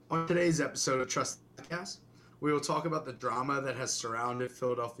On today's episode of Trust the Podcast, we will talk about the drama that has surrounded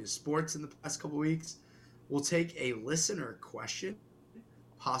Philadelphia sports in the past couple weeks. We'll take a listener question,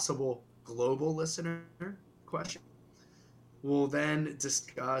 possible global listener question. We'll then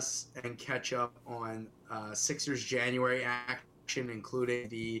discuss and catch up on Sixers January action, including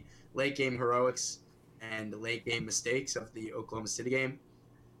the late game heroics and the late game mistakes of the Oklahoma City game.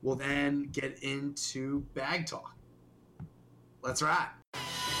 We'll then get into bag talk. Let's ride.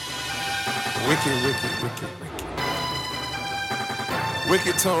 Wicked.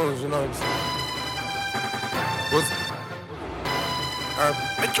 Wicked tones, you know what I'm saying? What's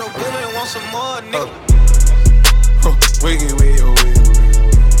Metro Boomin want some more, nigga. Wicked.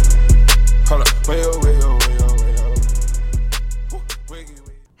 Hold up. Wicked.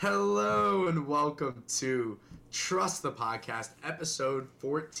 Hello and welcome to Trust the Podcast, episode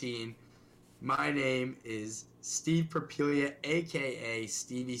 14. My name is Steve Perpelia, aka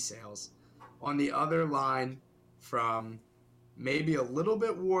Stevie Sales. On the other line from maybe a little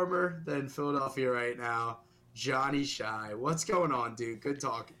bit warmer than Philadelphia right now, Johnny Shy. What's going on, dude? Good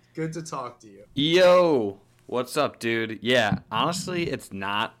to talk to you. Yo, what's up, dude? Yeah, honestly, it's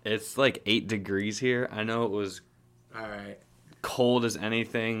not. It's like 8 degrees here. I know it was All right. cold as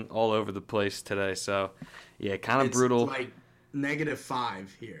anything all over the place today, so yeah, kind of brutal. It's like -5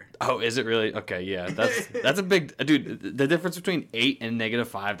 here. Oh, is it really? Okay, yeah, that's a big dude. The difference between 8 and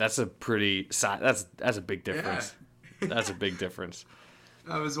 -5, that's a pretty that's a big difference. Yeah. That's a big difference.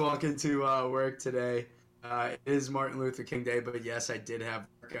 I was walking to work today. It is Martin Luther King Day, but yes, I did have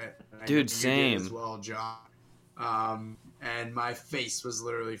work. Dude, you same. did as well, John. And my face was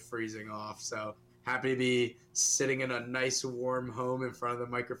literally freezing off. So happy to be sitting in a nice warm home in front of the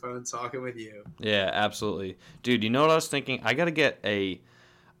microphone talking with you. Yeah, absolutely, dude. You know what I was thinking? I gotta get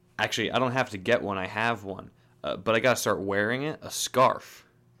Actually, I don't have to get one. I have one, but I gotta start wearing it. A scarf.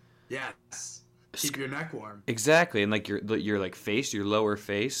 Yes. Keep your neck warm. Exactly, and like your like face, your lower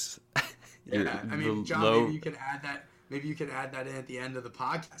face. Yeah, I mean, John, low... maybe you can add that. Maybe you can add that in at the end of the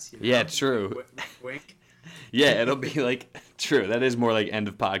podcast. You know? Yeah, true. Wink. Yeah, it'll be like true. That is more like end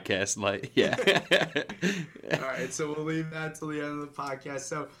of podcast. Like, yeah. All right, so we'll leave that till the end of the podcast.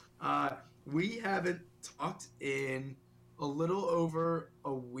 So we haven't talked in a little over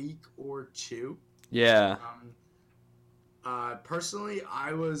a week or two. Yeah. Personally,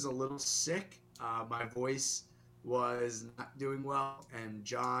 I was a little sick. My voice was not doing well, and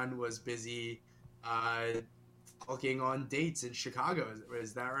John was busy talking on dates in Chicago.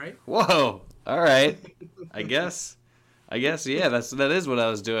 Is that right? Whoa. All right. I guess. Yeah. That is what I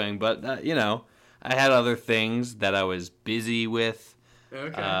was doing. But you know, I had other things that I was busy with.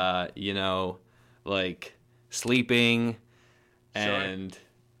 Okay. You know, like sleeping, and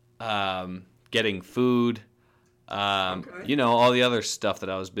getting food. Okay. You know, all the other stuff that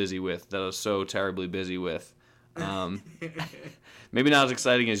I was busy with. That I was so terribly busy with. Maybe not as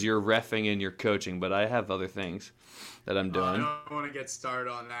exciting as your reffing and your coaching, but I have other things that I'm doing. I don't want to get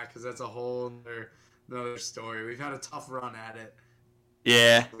started on that because that's a whole another story. We've had a tough run at it.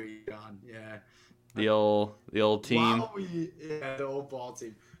 Yeah. Yeah. The old team. The old ball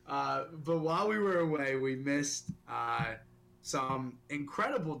team. But while we were away, we missed some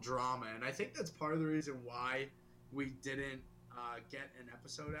incredible drama, and I think that's part of the reason why we didn't get an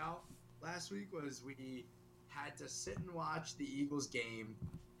episode out last week was we had to sit and watch the Eagles game,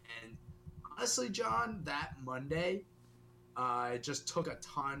 and honestly, John, that Monday, it just took a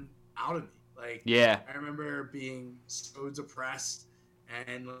ton out of me. Like, Yeah. I remember being so depressed,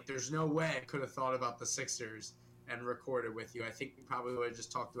 and like, there's no way I could have thought about the Sixers and recorded with you. I think we probably would have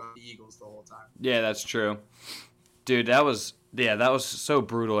just talked about the Eagles the whole time. Yeah, that's true. Dude, that was so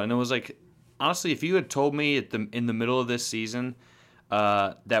brutal. And it was like, honestly, if you had told me in the middle of this season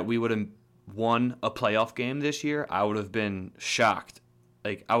that we would have won a playoff game this year, I would have been shocked.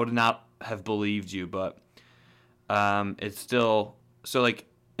 Like, I would not have believed you, but it's still so like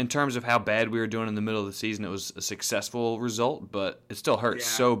in terms of how bad we were doing in the middle of the season, it was a successful result, but it still hurt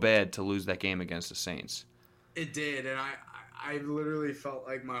so bad to lose that game against the Saints. It did, and I literally felt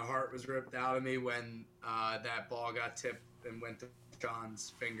like my heart was ripped out of me when that ball got tipped and went to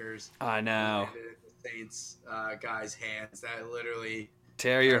John's fingers. I know. And landed in the Saints guy's hands. That literally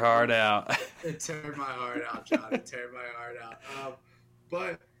Tear your heart out. It tore my heart out, John. It tore my heart out.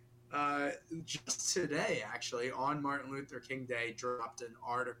 But just today, actually, on Martin Luther King Day, dropped an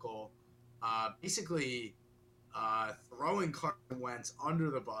article basically throwing Carson Wentz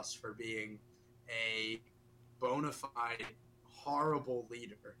under the bus for being a bona fide horrible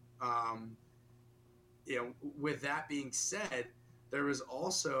leader. With that being said, there was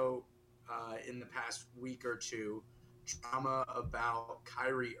also in the past week or two drama about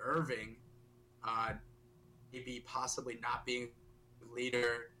Kyrie Irving, maybe possibly not being a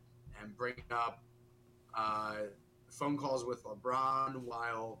leader and bringing up phone calls with LeBron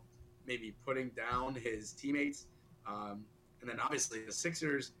while maybe putting down his teammates. And then obviously the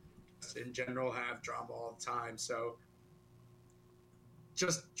Sixers in general have drama all the time. So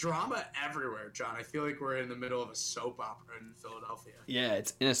just drama everywhere, John. I feel like we're in the middle of a soap opera in Philadelphia. Yeah,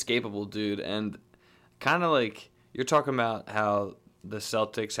 it's inescapable, dude. And kind of like you're talking about how the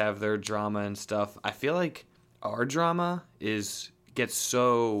Celtics have their drama and stuff. I feel like our drama gets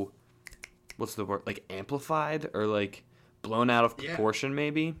so, what's the word, like amplified or like blown out of proportion,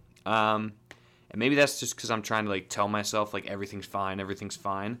 maybe. And maybe that's just because I'm trying to like tell myself like everything's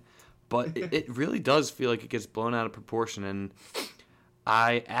fine. But it really does feel like it gets blown out of proportion. And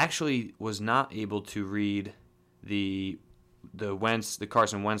I actually was not able to read the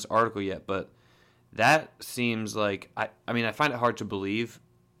Carson Wentz article yet, but that seems like I mean I find it hard to believe,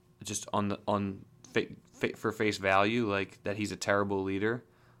 just for face value, like that he's a terrible leader,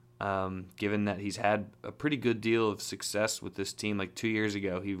 given that he's had a pretty good deal of success with this team. Like 2 years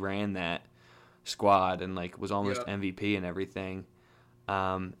ago, he ran that squad and like was almost MVP and everything.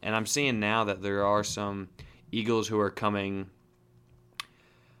 And I'm seeing now that there are some Eagles who are coming.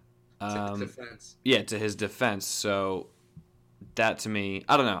 To his defense. Yeah, to his defense. So that to me,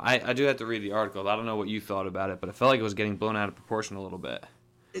 I don't know. I do have to read the article. I don't know what you thought about it, but I felt like it was getting blown out of proportion a little bit.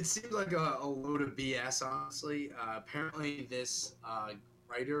 It seems like a load of BS, honestly. Apparently, this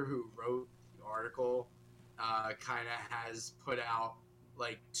writer who wrote the article kind of has put out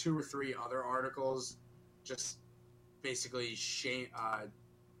like 2 or 3 other articles, just basically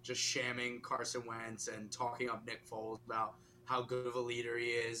just shamming Carson Wentz and talking up Nick Foles about how good of a leader he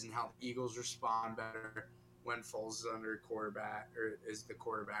is and how the Eagles respond better when Foles is under quarterback or is the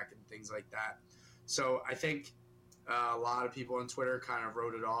quarterback and things like that. So I think a lot of people on Twitter kind of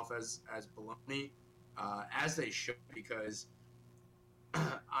wrote it off as baloney, as they should, because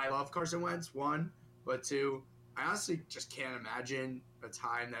I love Carson Wentz, 1, but 2, I honestly just can't imagine a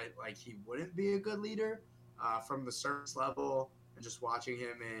time that like he wouldn't be a good leader from the surface level and just watching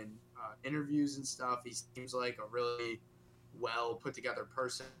him in interviews and stuff. He seems like a really well put together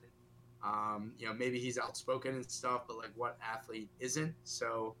person. Maybe he's outspoken and stuff, but like what athlete isn't?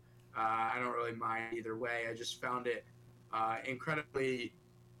 So I don't really mind either way. I just found it incredibly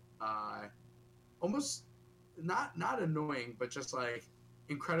almost not annoying, but just like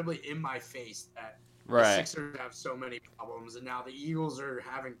incredibly in my face that the Sixers have so many problems and now the Eagles are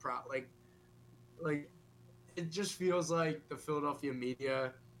having like it just feels like the Philadelphia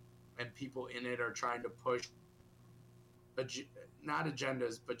media and people in it are trying to push not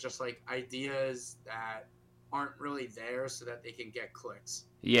agendas, but just like ideas that aren't really there so that they can get clicks.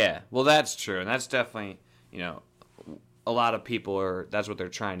 Yeah, well, that's true. And that's definitely, a lot of people that's what they're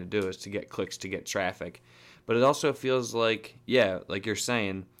trying to do is to get clicks, to get traffic. But it also feels like, like you're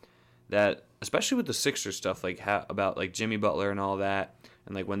saying, that especially with the Sixers stuff, like about like Jimmy Butler and all that,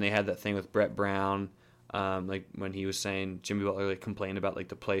 and like when they had that thing with Brett Brown, like when he was saying Jimmy Butler like complained about like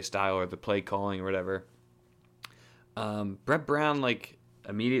the play style or the play calling or whatever. Brett Brown like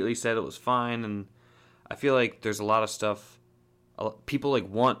immediately said it was fine, and I feel like there's a lot of stuff. People like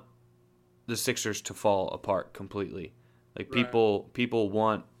want the Sixers to fall apart completely. Like people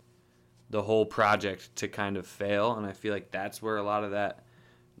want the whole project to kind of fail, and I feel like that's where a lot of that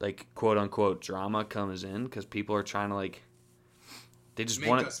like quote unquote drama comes in, because people are trying to like they just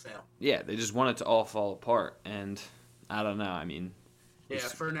want it. Fail. Yeah, they just want it to all fall apart, and I don't know. I mean. Yeah,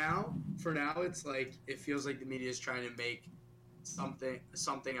 for now, it's like it feels like the media is trying to make something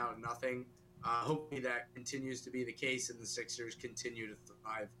out of nothing. Hopefully that continues to be the case and the Sixers continue to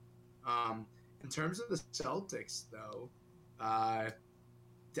thrive. In terms of the Celtics, though, I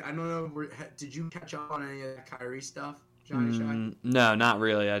don't know. Did you catch up on any of that Kyrie stuff, Johnny Shack? No, not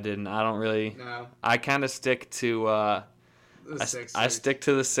really. I didn't. I don't really. No. I kind of stick to. The Sixers. I stick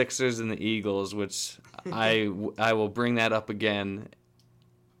to the Sixers and the Eagles, which I will bring that up again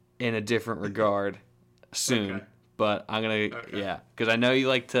in a different regard soon. Okay. But I'm gonna because I know you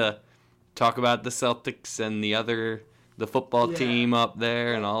like to talk about the Celtics and the football team up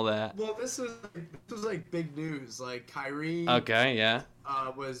there and all that. Well, this was like big news. Like Kyrie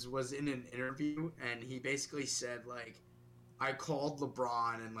was in an interview and he basically said like, I called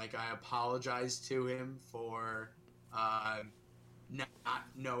LeBron and like I apologized to him for not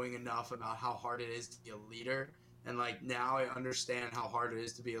knowing enough about how hard it is to be a leader. And, like, now I understand how hard it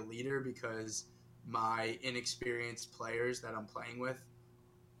is to be a leader because my inexperienced players that I'm playing with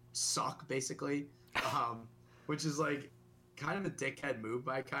suck, basically. Which is, like, kind of a dickhead move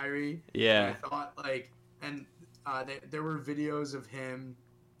by Kyrie. Yeah. And I thought, like, and there were videos of him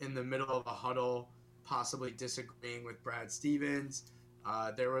in the middle of a huddle, possibly disagreeing with Brad Stevens.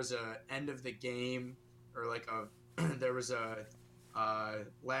 There was a end of the game, or like there was a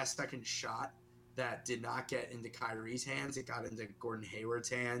last second shot that did not get into Kyrie's hands. It got into Gordon Hayward's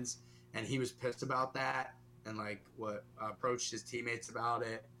hands, and he was pissed about that, and approached his teammates about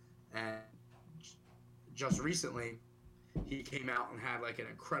it. And just recently, he came out and had an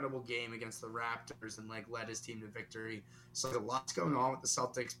incredible game against the Raptors and led his team to victory. So a lot's going on with the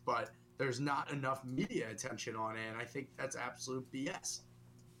Celtics, but there's not enough media attention on it, and I think that's absolute BS.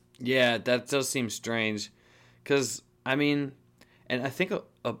 Yeah, that does seem strange, because and I think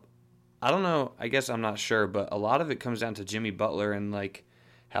I don't know. I guess I'm not sure, but a lot of it comes down to Jimmy Butler and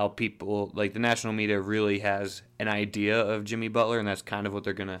how people the national media really has an idea of Jimmy Butler, and that's kind of what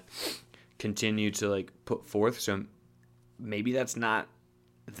they're gonna continue to put forth. So maybe that's not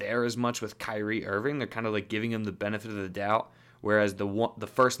there as much with Kyrie Irving. They're kind of giving him the benefit of the doubt, whereas the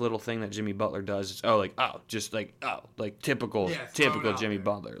first little thing that Jimmy Butler does is typical Jimmy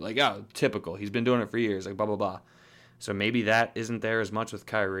Butler, typical. He's been doing it for years, blah blah blah. So maybe that isn't there as much with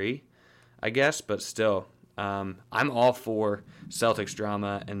Kyrie, I guess, but still, I'm all for Celtics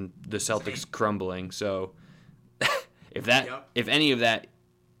drama and the Celtics crumbling. So if any of that,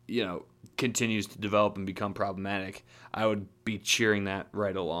 continues to develop and become problematic, I would be cheering that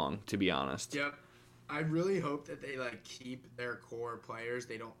right along, to be honest. Yep. I really hope that they keep their core players.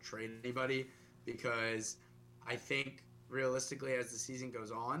 They don't trade anybody, because I think realistically, as the season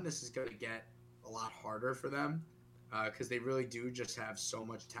goes on, this is going to get a lot harder for them, because they really do just have so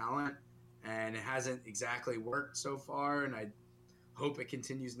much talent, and it hasn't exactly worked so far, and I hope it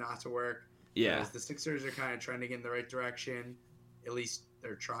continues not to work. Yeah. Because the Sixers are kind of trending in the right direction. At least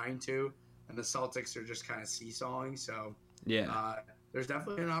they're trying to. And the Celtics are just kind of seesawing. So yeah, there's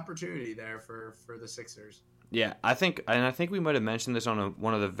definitely an opportunity there for the Sixers. Yeah, I think we might have mentioned this on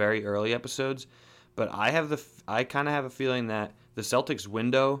one of the very early episodes, but I kind of have a feeling that the Celtics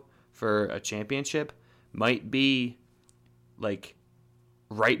window for a championship might be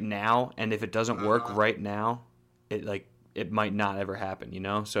right now, and if it doesn't work right now, it might not ever happen,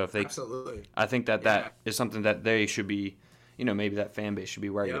 So if they absolutely, I think that is something that they should be, maybe that fan base should be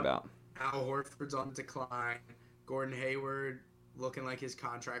worried about. Al Horford's on decline. Gordon Hayward looking like his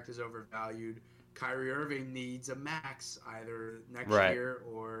contract is overvalued. Kyrie Irving needs a max either next year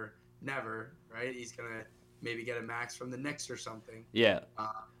or never, right? He's going to maybe get a max from the Knicks or something. Yeah.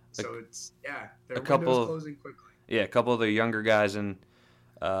 So their a couple window's closing quickly. Yeah, a couple of the younger guys and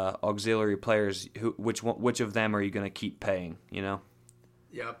auxiliary players. Which of them are you going to keep paying?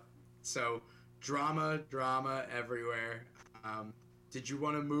 Yep. So drama everywhere. Did you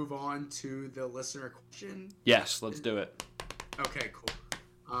want to move on to the listener question? Yes, let's do it. Okay, cool.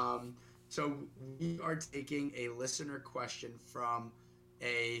 So we are taking a listener question from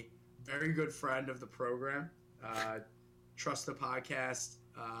a very good friend of the program, Trust the Podcast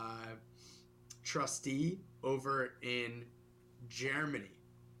trustee over in Germany.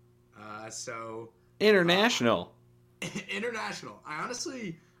 International. International.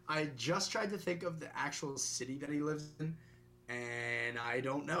 I just tried to think of the actual city that he lives in, and I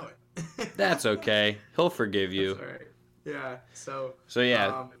don't know it. That's okay. He'll forgive you. That's all right. Yeah. So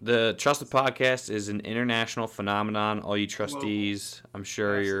the Trusted Podcast is an international phenomenon. All you trustees, I'm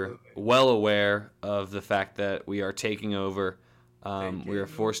sure you're well aware of the fact that we are taking over. We are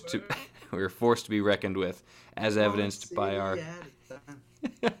forced to be reckoned with, as evidenced by our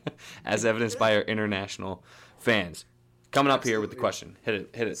international fans. Coming up here with the question.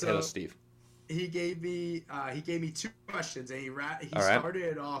 Hit us, Steve. He gave me two questions, and he started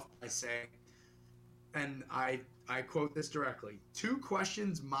it off by saying, and I quote this directly: 2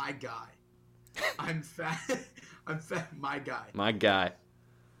 questions, my guy. My guy. My guy.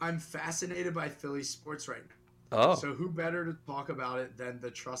 I'm fascinated by Philly sports right now. Oh. So who better to talk about it than the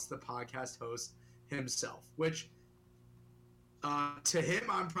Trust the Podcast host himself? Which, to him,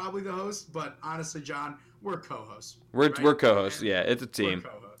 I'm probably the host, but honestly, John, we're co-hosts. We're co-hosts. Yeah, it's a team.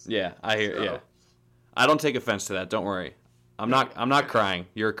 We're co-hosts. Yeah, I hear. So, yeah, I don't take offense to that. Don't worry. I'm not crying.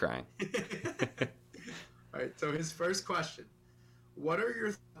 You're crying. All right. So his first question: what are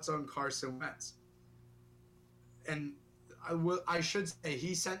your thoughts on Carson Wentz? And I should say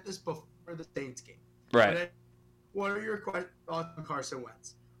he sent this before the Saints game. Right. What are your thoughts on Carson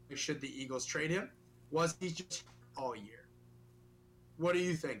Wentz? Should the Eagles trade him? Was he just all year? What do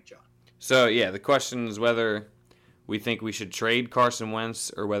you think, John? So, yeah, the question is whether we think we should trade Carson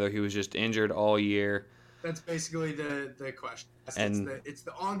Wentz or whether he was just injured all year. That's basically the question. And It's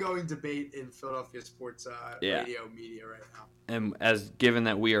the ongoing debate in Philadelphia sports radio media right now. And as given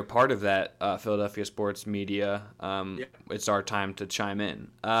that we are part of that Philadelphia sports media, it's our time to chime in.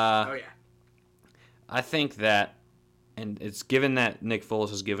 Oh yeah. I think that, and it's given that Nick Foles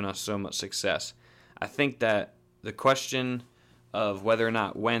has given us so much success, I think that the question of whether or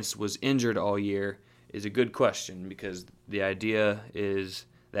not Wentz was injured all year is a good question, because the idea is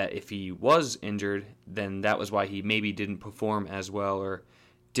that if he was injured, then that was why he maybe didn't perform as well or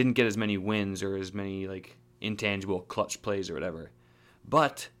didn't get as many wins or as many like intangible clutch plays or whatever.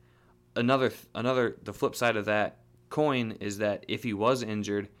 But the flip side of that coin is that if he was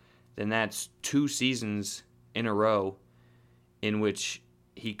injured, then that's 2 seasons in a row in which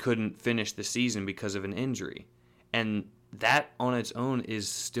he couldn't finish the season because of an injury. And that on its own is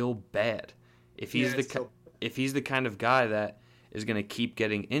still bad. If he's the kind of guy that is going to keep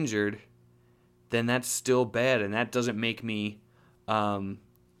getting injured, then that's still bad, and that doesn't make me want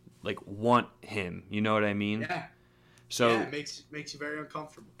him. You know what I mean? Yeah. So it makes you very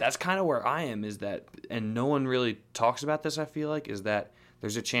uncomfortable. That's kind of where I am, is that, and no one really talks about this, I feel like, is that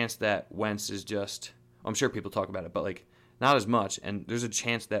there's a chance that Wentz is just, I'm sure people talk about it, but like not as much, and there's a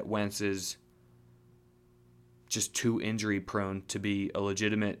chance that Wentz is just too injury prone to be a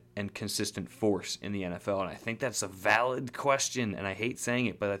legitimate and consistent force in the NFL. And I think that's a valid question, and I hate saying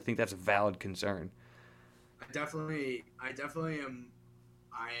it, but I think that's a valid concern. I definitely am.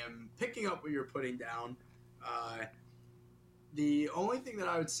 I am picking up what you're putting down. The only thing that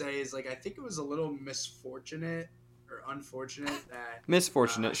I would say is, like, I think it was a little misfortunate or unfortunate that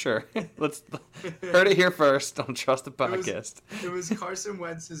misfortunate, sure. Let's heard it here first. Don't trust the podcast. It was Carson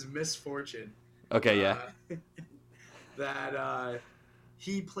Wentz's misfortune. Okay, yeah. That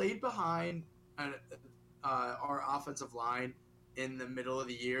he played behind our offensive line in the middle of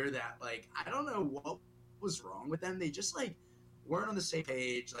the year. That, like, I don't know what was wrong with them. They just, like, weren't on the same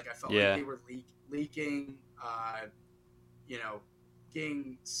page. Like, I felt like they were leaking,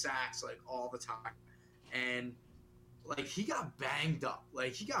 getting sacks, like, all the time. And, like, he got banged up.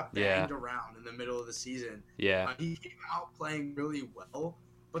 Like, he got banged around in the middle of the season. Yeah. He came out playing really well.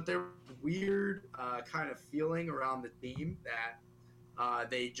 But there was a weird kind of feeling around the team that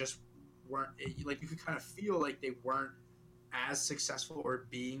they just weren't, like, you could kind of feel like they weren't as successful or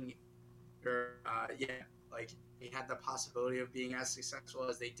being, like they had the possibility of being as successful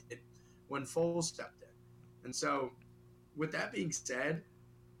as they did when Foles stepped in. And so, with that being said,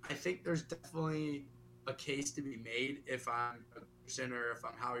 I think there's definitely a case to be made if I'm a person or if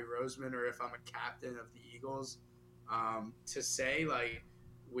I'm Howie Roseman or if I'm a captain of the Eagles, to say, like,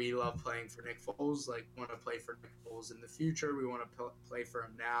 we love playing for Nick Foles, like, want to play for Nick Foles in the future. We want to play for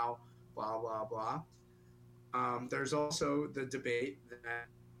him now, blah, blah, blah. There's also the debate that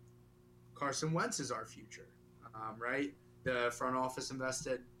Carson Wentz is our future, right? The front office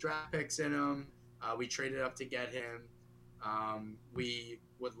invested draft picks in him. We traded up to get him. We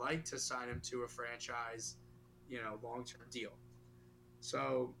would like to sign him to a franchise, long-term deal.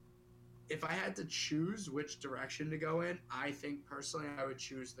 So if I had to choose which direction to go in, I think personally I would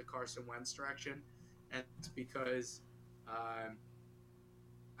choose the Carson Wentz direction. And it's because I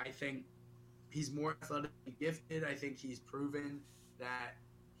think he's more athletically gifted. I think he's proven that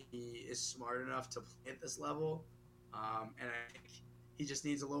he is smart enough to play at this level. And I think he just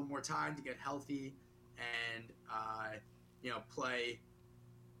needs a little more time to get healthy and, play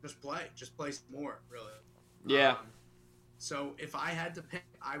some more, really. Yeah. So if I had to pick,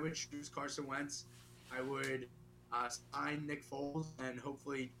 I would choose Carson Wentz. I would sign Nick Foles and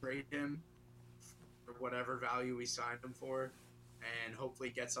hopefully trade him for whatever value we signed him for and hopefully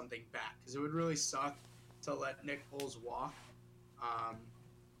get something back. Because it would really suck to let Nick Foles walk.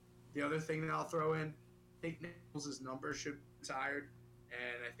 The other thing that I'll throw in, I think Nick Foles' number should be retired,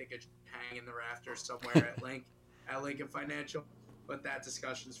 and I think it should hang in the rafters somewhere at Lincoln Financial. But that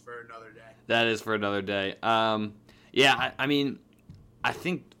discussion's for another day. That is for another day. I mean, I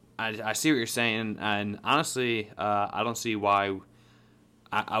think I see what you're saying, and honestly, I don't see why.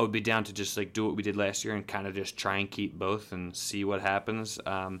 I would be down to just like do what we did last year and kind of just try and keep both and see what happens.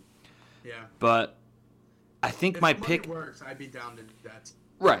 But I think if my money pick works, I'd be down to do that.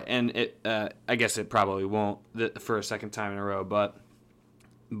 Right, and it I guess it probably won't for a second time in a row. But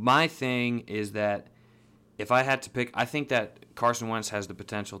my thing is that if I had to pick, I think that Carson Wentz has the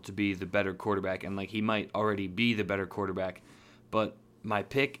potential to be the better quarterback, and like he might already be the better quarterback. But my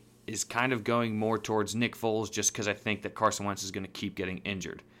pick is kind of going more towards Nick Foles, just because I think that Carson Wentz is going to keep getting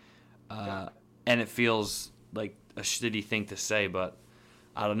injured, and it feels like a shitty thing to say, but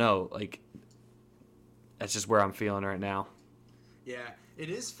I don't know, like that's just where I'm feeling right now. Yeah, It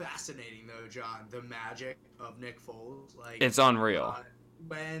is fascinating though, John, the magic of Nick Foles. Like It's unreal.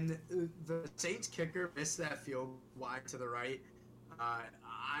 When the Saints kicker missed that field wide to the right,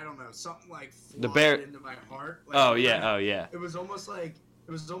 I don't know, something like flied into my heart. Like, oh yeah. It was almost like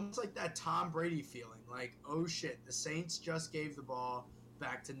that Tom Brady feeling. Like, oh shit, the Saints just gave the ball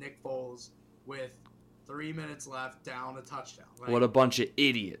back to Nick Foles with 3 minutes left, down a touchdown. Like, What a bunch of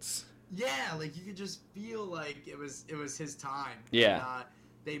idiots. yeah, like you could just feel like it was his time. Yeah. And,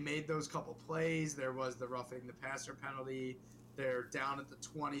 they made those couple plays. There was the roughing the passer penalty. They're down at the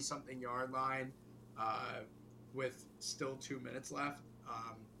 20-something yard line with still 2 minutes left.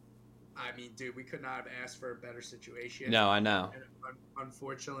 I mean, dude, we could not have asked for a better situation. No, I know. And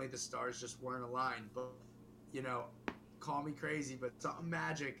unfortunately, the stars just weren't aligned. But, you know, call me crazy, but something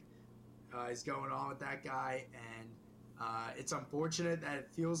magic is going on with that guy. And it's unfortunate that it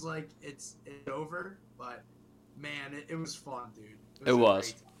feels like it's over. But, man, it was fun, dude. It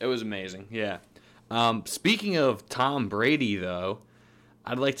was. It was amazing. Yeah. Speaking of Tom Brady, though,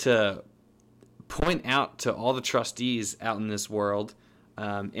 I'd like to point out to all the trustees out in this world,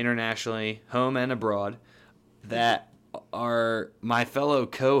 internationally, home and abroad, that are my fellow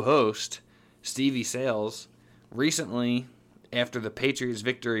co-host, Stevie Sales, recently, after the Patriots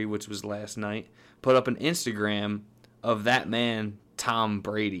victory, which was last night, put up an Instagram of that man, Tom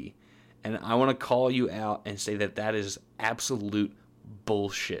Brady. And I want to call you out and say that is absolute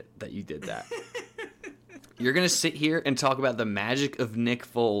bullshit that you did that. You're going to sit here and talk about the magic of Nick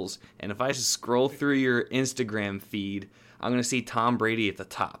Foles, and if I scroll through your Instagram feed, I'm going to see Tom Brady at the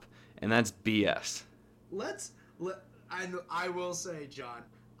top, and that's BS. I will say, John,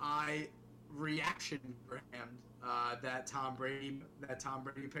 I reaction-grammed that Tom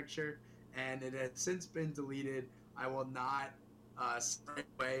Brady picture, and it has since been deleted. I will not stray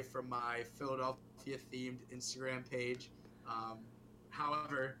away from my Philadelphia-themed Instagram page.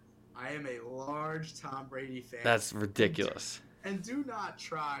 However, I am a large Tom Brady fan. That's ridiculous. And do not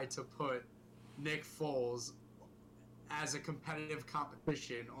try to put Nick Foles as a competitive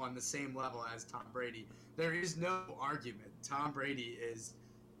competition on the same level as Tom Brady. There is no argument. Tom Brady is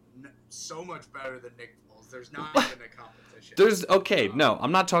so much better than Nick Foles. There's not even a competition. No,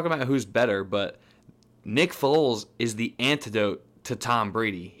 I'm not talking about who's better, but Nick Foles is the antidote to Tom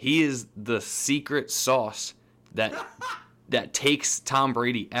Brady. He is the secret sauce that takes Tom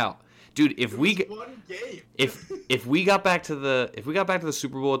Brady out. Dude, if we got back to the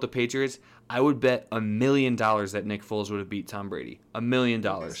Super Bowl with the Patriots, I would bet $1 million that Nick Foles would have beat Tom Brady. $1 million.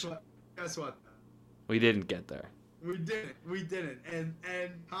 Guess what? We didn't get there. We didn't. And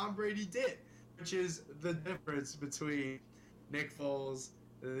Tom Brady did, which is the difference between Nick Foles,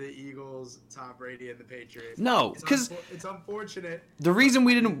 the Eagles, Tom Brady, and the Patriots. No, because it's unfortunate. The reason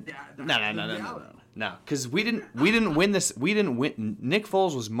we didn't. No, because we didn't win this. We didn't win. Nick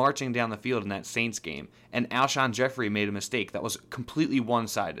Foles was marching down the field in that Saints game, and Alshon Jeffrey made a mistake that was completely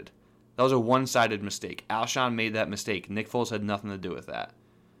one-sided. That was a one-sided mistake. Alshon made that mistake. Nick Foles had nothing to do with that.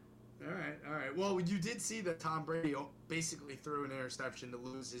 All right. Well, you did see that Tom Brady basically threw an interception to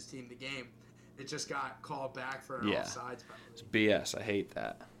lose his team the game. It just got called back for an offsides penalty. It's BS. I hate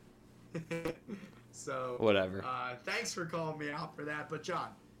that. So whatever. Thanks for calling me out for that. But John,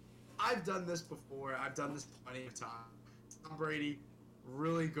 I've done this before. I've done this plenty of times. Tom Brady,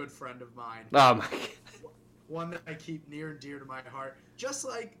 really good friend of mine. Oh my God. One that I keep near and dear to my heart. Just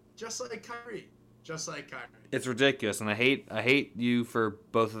like Kyrie. Just like Kyrie. It's ridiculous, and I hate you for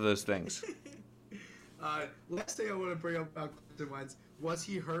both of those things. Last thing I want to bring up about Carson Wentz, was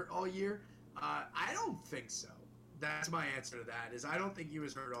he hurt all year? I don't think so. That's my answer to that. Is I don't think he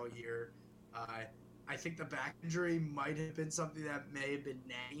was hurt all year. I think the back injury might have been something that may have been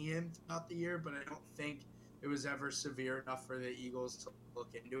nagging him throughout the year, but I don't think it was ever severe enough for the Eagles to look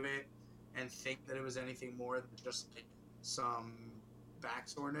into it and think that it was anything more than just like some back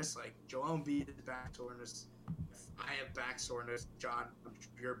soreness. Like Joel Embiid has back soreness. I have back soreness. John, I'm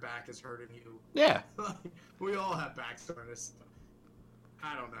sure your back is hurting you. Yeah. We all have back soreness.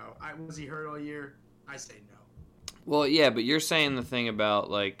 I don't know. Was he hurt all year? I say no. Well, yeah, but you're saying the thing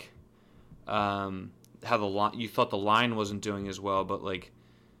about like how the line, you thought the line wasn't doing as well, but like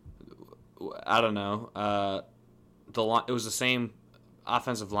I don't know. The line, it was the same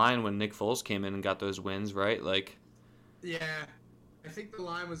offensive line when Nick Foles came in and got those wins, right? Like, yeah, I think the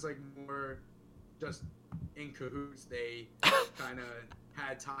line was like more just in cahoots. They kind of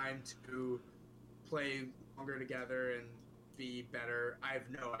had time to play longer together and be better. I have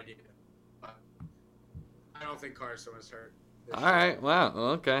no idea, but I don't think Carson was hurt. All right. Wow.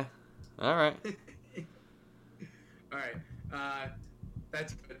 Okay. All right. All right.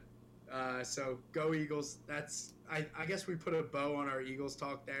 That's good. So go Eagles. That's I guess we put a bow on our Eagles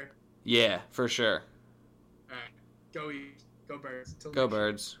talk there. Yeah, for sure. All right, go Eagles. Go Birds. Till Go next year.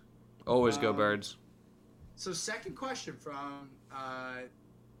 Birds. Always go Birds. So second question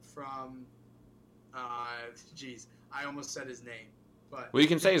geez, I almost said his name, but Well, you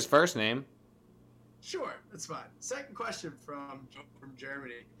can say his first name. sure, that's fine. Second question from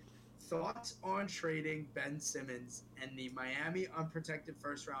Germany. Thoughts on trading Ben Simmons and the Miami unprotected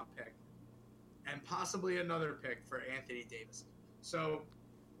first round pick and possibly another pick for Anthony Davis? So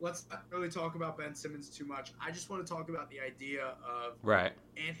let's not really talk about Ben Simmons too much. I just want to talk about the idea of Right.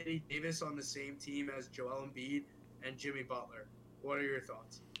 Anthony Davis on the same team as Joel Embiid and Jimmy Butler. What are your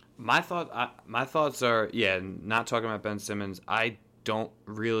thoughts? My thoughts are, not talking about Ben Simmons. I don't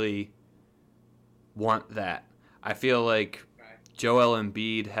really want that. I feel like Okay. Joel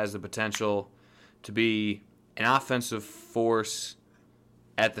Embiid has the potential to be an offensive force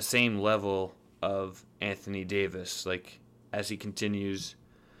at the same level of Anthony Davis, like as he continues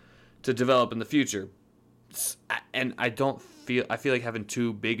to develop in the future. And I feel like having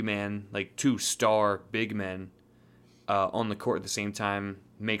two star big men on the court at the same time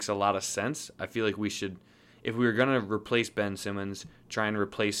makes a lot of sense. I feel like we should, if we were going to replace Ben Simmons, try and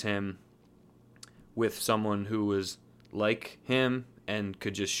replace him with someone who was like him and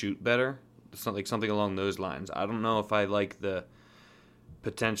could just shoot better. Something along those lines. I don't know if I like the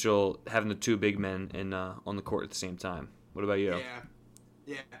potential having the two big men on the court at the same time. What about you?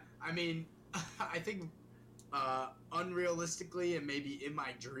 Yeah. I mean, I think unrealistically and maybe in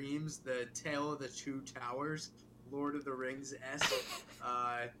my dreams, the Tale of the Two Towers, Lord of the Rings-esque,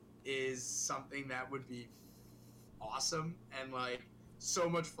 is something that would be awesome and like so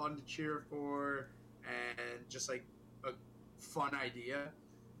much fun to cheer for and just like a fun idea.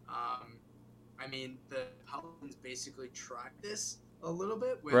 I mean, the Pelicans basically tried this a little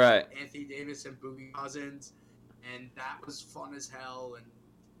bit with Right. Anthony Davis and Boogie Cousins, and that was fun as hell,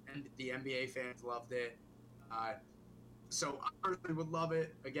 and the NBA fans loved it. So I personally would love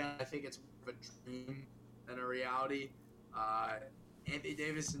it. Again, I think it's more of a dream than a reality. Anthony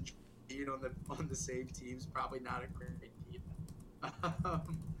Davis and Embiid on the same team is probably not a great idea.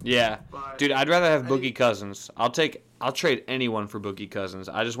 Yeah, But dude, I'd rather have I Boogie think- Cousins. I'll trade anyone for Boogie Cousins.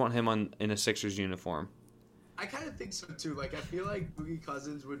 I just want him in a Sixers uniform. I kind of think so too. Like, I feel like Boogie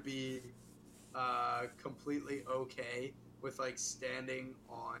Cousins would be completely okay with like standing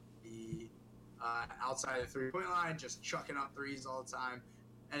on the outside of the 3-point line, just chucking up threes all the time,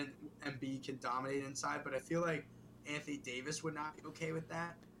 and Embiid can dominate inside. But I feel like Anthony Davis would not be okay with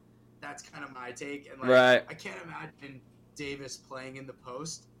that. That's kind of my take. And like, Right. I can't imagine Davis playing in the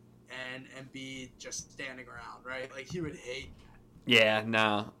post and Embiid just standing around, right? Like, he would hate that. Yeah,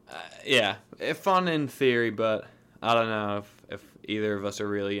 no. Fun in theory, but I don't know if either of us are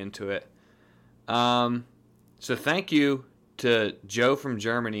really into it. So thank you to Joe from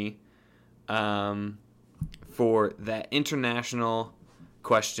Germany for that international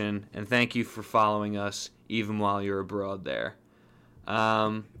question, and thank you for following us even while you're abroad there.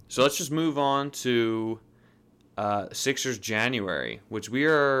 So let's just move on to Sixers January, which we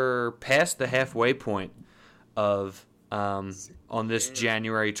are past the halfway point of on this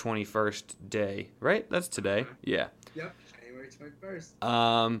January 21st day, right? That's today. Yeah. Yep, January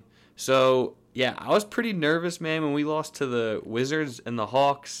 21st. So yeah, I was pretty nervous, man, when we lost to the Wizards and the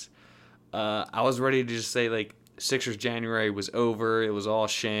Hawks. I was ready to just say like Sixers January was over. It was all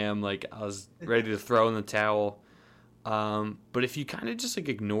sham. Like I was ready to throw in the towel. But if you kind of just like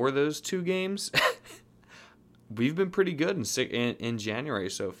ignore those two games, we've been pretty good in January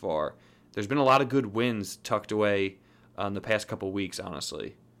so far. There's been a lot of good wins tucked away in the past couple weeks,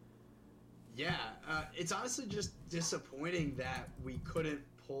 honestly. Yeah, it's honestly just disappointing that we couldn't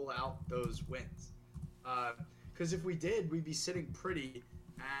pull out those wins. Because if we did, we'd be sitting pretty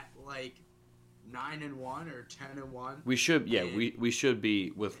at like 9-1 or 10-1. We should, we should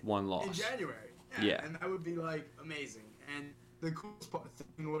be with one loss in January. Yeah. And that would be like amazing. And the coolest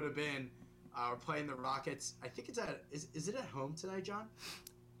thing would have been we're playing the Rockets. I think it's is it at home tonight, John?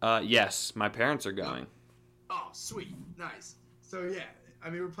 Yes, my parents are going. Oh, sweet, nice. So yeah, I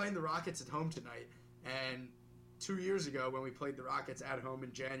mean we're playing the Rockets at home tonight, and 2 years ago when we played the Rockets at home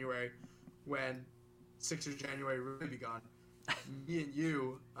in January, when Sixers January really begun, me and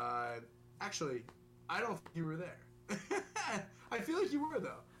you, actually, I don't think you were there. I feel like you were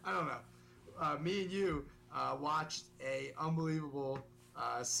though. I don't know. Me and you watched a unbelievable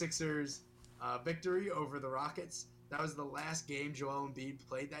Sixers victory over the Rockets. That was the last game Joel Embiid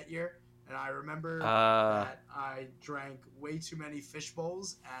played that year. And I remember that I drank way too many fish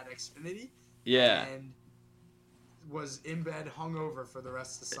bowls at Xfinity. Yeah. And was in bed hungover for the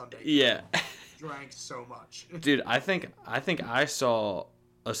rest of Sunday. Yeah. Drank so much. Dude, I think I saw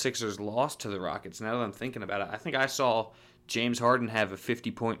a Sixers loss to the Rockets. Now that I'm thinking about it, I think I saw James Harden have a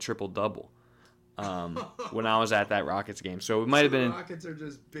 50-point triple-double when I was at that Rockets game. So it might have been. The Rockets are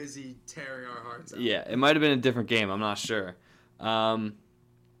just busy tearing our hearts out. Yeah, it might have been a different game. I'm not sure. But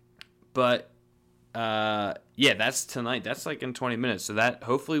yeah, that's tonight. That's like in 20 minutes. So that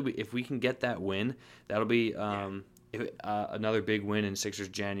hopefully, if we can get that win, that'll be another big win in Sixers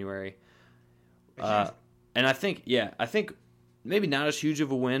January. And I think maybe not as huge of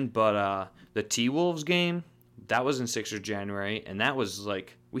a win, but the T-Wolves game, that was in Sixers January, and that was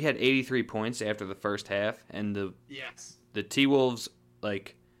like we had 83 points after the first half, and the T-Wolves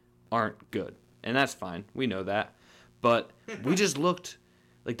like aren't good, and that's fine. We know that, but we just looked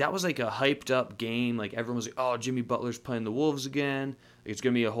like that was like a hyped up game. Like everyone was like, "Oh, Jimmy Butler's playing the Wolves again. Like, it's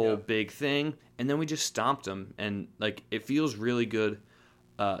gonna be a whole big thing," and then we just stomped them, and like it feels really good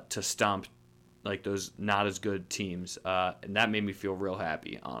to stomp like those not as good teams, and that made me feel real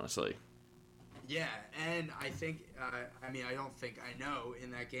happy, honestly. Yeah, and I think, I know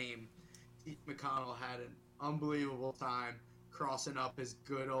in that game, Steve McConnell had an unbelievable time crossing up his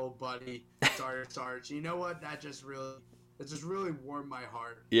good old buddy, Dario Saric. You know what? That just really warmed my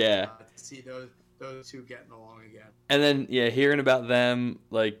heart. Yeah. To see those two getting along again. And then, hearing about them,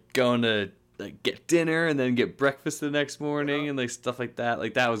 like, going to like get dinner and then get breakfast the next morning and like stuff like that.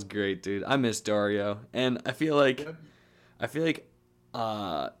 Like that was great, dude. I miss Dario, and I feel like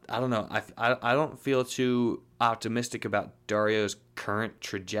I don't know. I don't feel too optimistic about Dario's current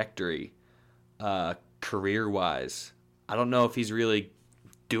trajectory, career wise. I don't know if he's really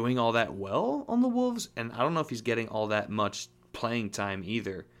doing all that well on the Wolves, and I don't know if he's getting all that much playing time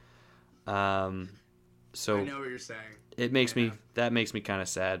either. So I know what you're saying. It makes me kind of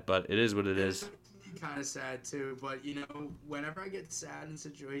sad, but it is what it is. Kind of sad too, but whenever I get sad in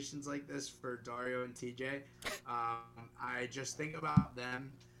situations like this for Dario and TJ, I just think about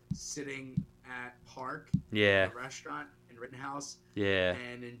them sitting at Park, a restaurant in Rittenhouse,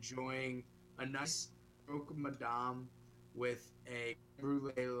 and enjoying a nice croque madame with a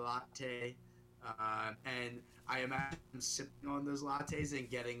brulee latte, and I imagine them sipping on those lattes and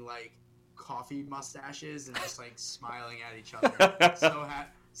getting like coffee mustaches and just like smiling at each other.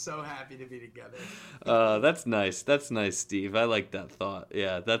 So happy to be together. That's nice, Steve. I like that thought.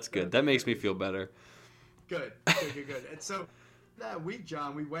 Yeah, that's good. That makes me feel better. Good. And so that week,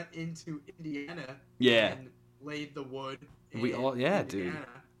 John, we went into Indiana and laid the wood. Indiana. Dude.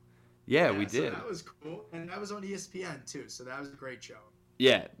 Yeah, we did. So that was cool, and that was on ESPN too. So that was a great show.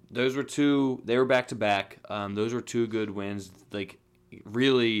 Yeah, those were two. They were back to back. Those were two good wins. Like,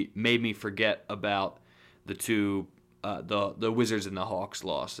 really made me forget about the two, the Wizards and the Hawks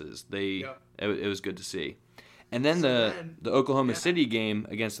losses. It was good to see. And then the Oklahoma City game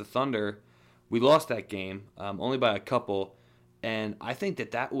against the Thunder, we lost that game only by a couple, and I think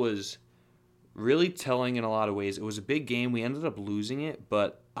that was really telling in a lot of ways. It was a big game. We ended up losing it,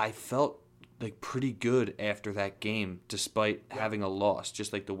 but I felt like pretty good after that game, despite having a loss.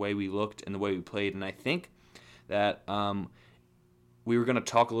 Just like the way we looked and the way we played, and I think that we were going to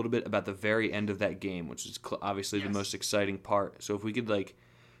talk a little bit about the very end of that game, which is obviously the most exciting part. So if we could like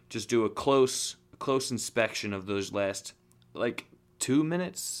just do a close inspection of those last like 2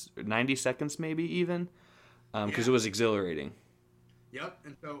 minutes, 90 seconds maybe even, because it was exhilarating. Yep.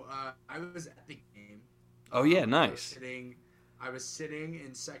 And so I was at the game. Oh yeah, nice. I was sitting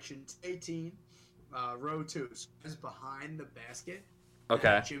in section 18, row 2. So I was behind the basket.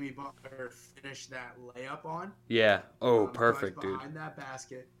 Okay. Jimmy Butler finished that layup on. Yeah. Oh, perfect, dude. Behind that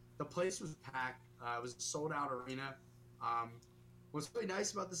basket. The place was packed. It was a sold-out arena. What's really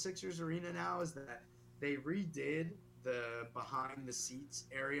nice about the Sixers arena now is that they redid the behind-the-seats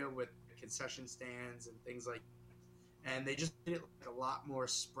area with the concession stands and things like that. And they just made it like a lot more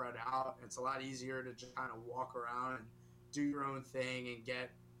spread out. It's a lot easier to just kind of walk around and do your own thing and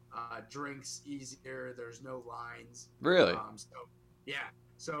get drinks easier. There's no lines. Really?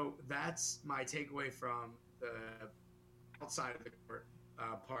 So that's my takeaway from the outside of the court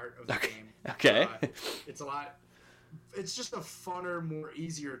part of the game. Okay. It's just a funner, more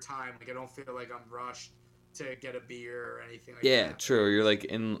easier time. Like I don't feel like I'm rushed to get a beer or anything like that. Yeah, true. You're like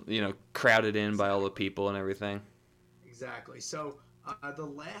crowded in by all the people and everything. Exactly. So the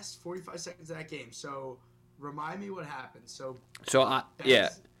last 45 seconds of that game. So remind me what happened.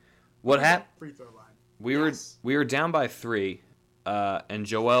 What happened? Free throw line. We were down by 3. And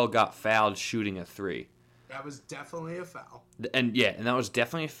Joel got fouled shooting a 3. That was definitely a foul. And that was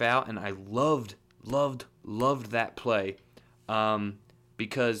definitely a foul. And I loved that play,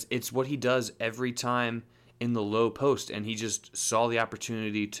 because it's what he does every time in the low post, and he just saw the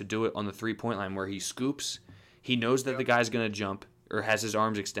opportunity to do it on the 3-point line where he scoops. He knows that the guy's going to jump or has his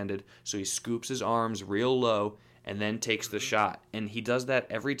arms extended, so he scoops his arms real low and then takes the shot. And he does that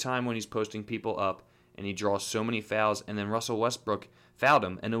every time when he's posting people up, and he draws so many fouls. And then Russell Westbrook fouled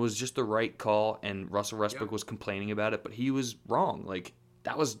him, and it was just the right call, and Russell Westbrook was complaining about it, but he was wrong. Like,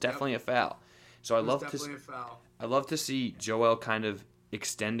 that was definitely a foul. So I love to see Joel kind of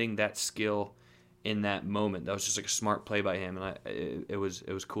extending that skill in that moment. That was just like a smart play by him, and it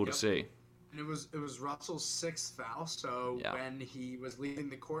was cool to see. And it was Russell's 6th foul. So when he was leaving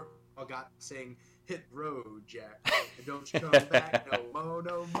the court, I got saying, "Hit road, Jack. And don't you come back no mo,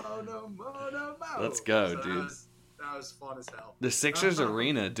 no mo, no mo, no mo." Let's go, so dude. That was fun as hell. The Sixers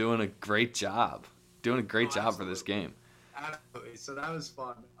arena doing a great job. For this game. Absolutely. So that was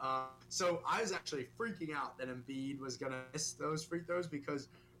fun. So I was actually freaking out that Embiid was going to miss those free throws because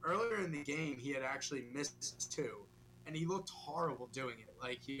earlier in the game he had actually missed 2. And he looked horrible doing it.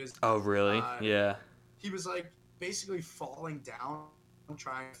 Like he was. Oh, really? Yeah. He was like basically falling down,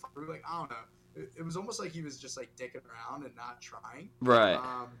 trying. Like I don't know. It was almost like he was just like dicking around and not trying. Right.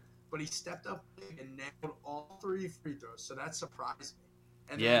 But he stepped up and nailed all 3 free throws. So that surprised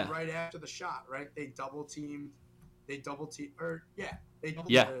me. And then right after the shot, right, they double teamed the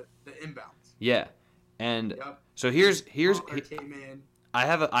inbounds. Yeah. And so here's came in. I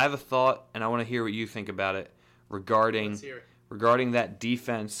have a thought, and I want to hear what you think about it regarding that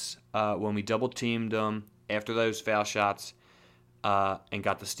defense when we double teamed them after those foul shots and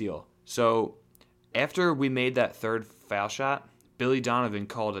got the steal. So after we made that 3rd foul shot, Billy Donovan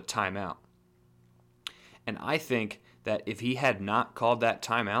called a timeout. And I think that if he had not called that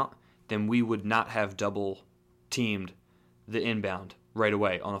timeout, then we would not have double teamed the inbound right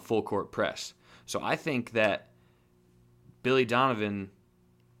away on a full court press. So I think that Billy Donovan,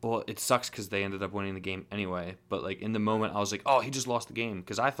 well, it sucks because they ended up winning the game anyway, but like in the moment I was like, oh, he just lost the game,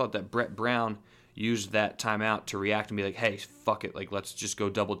 because I thought that Brett Brown used that timeout to react and be like, hey, fuck it, like let's just go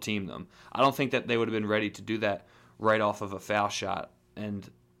double team them. I don't think that they would have been ready to do that right off of a foul shot, and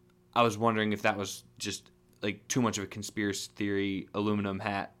I was wondering if that was just like too much of a conspiracy theory aluminum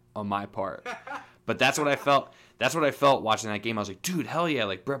hat on my part. But that's what I felt. That's what I felt watching that game. I was like, dude, hell yeah!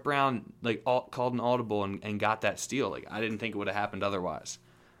 Like Brett Brown, like called an audible and got that steal. Like I didn't think it would have happened otherwise.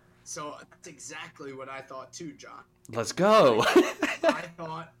 So that's exactly what I thought too, John. Let's go. I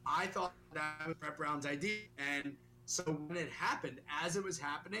thought that was Brett Brown's idea, and so when it happened, as it was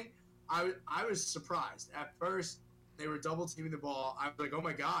happening, I was surprised. At first, they were double teaming the ball. I was like, oh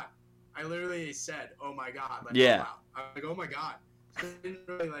my god! I literally said, oh my god! Like, yeah. Wow. I was like, oh my god! I didn't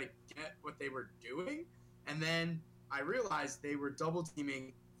really like get what they were doing, and then I realized they were double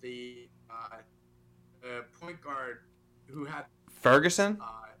teaming the point guard who had Ferguson.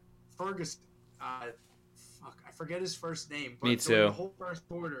 Ferguson. Fuck, I forget his first name. But Me too. The whole first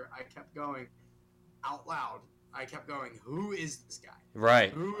quarter, I kept going out loud. I kept going, who is this guy?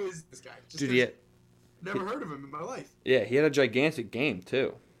 Right. Who is this guy? Just dude, never heard of him in my life. Yeah, he had a gigantic game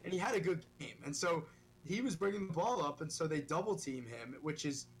too. And he had a good game, and so he was bringing the ball up, and so they double team him, which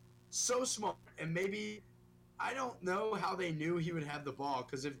is so smart. And maybe I don't know how they knew he would have the ball,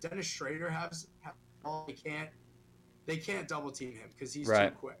 because if Dennis Schrader has the ball, they can't double team him because he's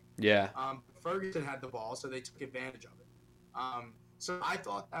too quick. Yeah. Ferguson had the ball, so they took advantage of it. So I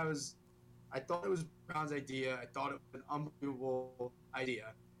thought it was Brown's idea. I thought it was an unbelievable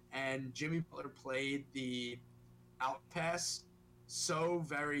idea, and Jimmy Butler played the out pass so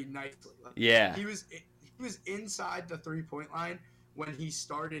very nicely. Like, yeah. He was inside the 3-point line when he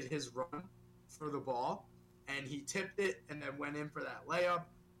started his run for the ball, and he tipped it and then went in for that layup.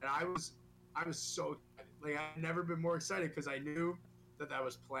 And I was so excited. Like, I've never been more excited because I knew that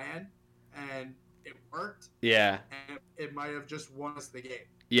was planned and it worked. Yeah. And it might have just won us the game.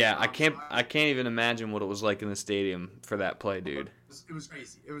 Yeah, I can't even imagine what it was like in the stadium for that play, dude. It was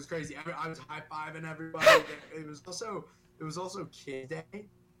crazy. It was crazy. I was high-fiving everybody. It was also Kid Day.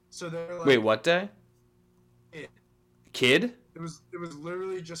 So they're like, wait, what day? Kid? It was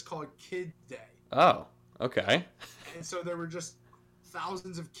literally just called Kid Day. Oh, okay. And so there were just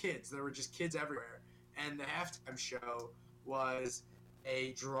thousands of kids. There were just kids everywhere. And the halftime show was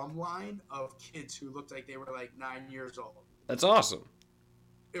a drum line of kids who looked like they were like 9 years old. That's awesome.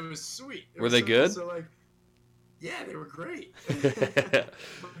 It was sweet. Were they good? So like, yeah, they were great.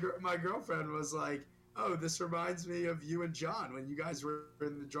 my girlfriend was like, "Oh, this reminds me of you and John when you guys were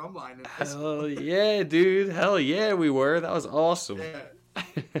in the drum line." Hell yeah, dude! Hell yeah, we were. That was awesome. Yeah,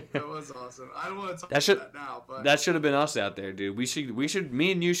 that was awesome. I don't want to talk about that now, but that should have been us out there, dude. We should.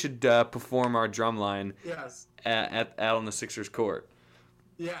 Me and you should perform our drum line. Yes. Out on the Sixers court.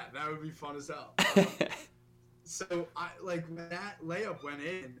 Yeah, that would be fun as hell. So when that layup went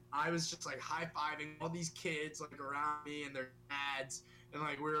in, I was just like high-fiving all these kids like around me and their dads, and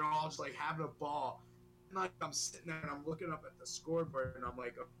like we were all just like having a ball. And like I'm sitting there and I'm looking up at the scoreboard and I'm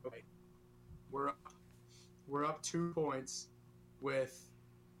like, okay, we're up 2 points with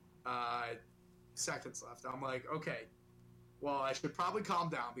seconds left. I'm like, okay, well I should probably calm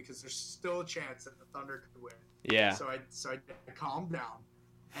down because there's still a chance that the Thunder could win. Yeah. So I calmed down,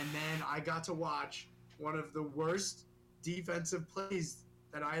 and then I got to watch one of the worst defensive plays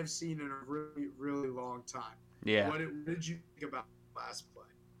that I have seen in a really, really long time. Yeah. What did you think about the last play?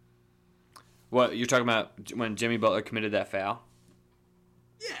 What, you're talking about when Jimmy Butler committed that foul?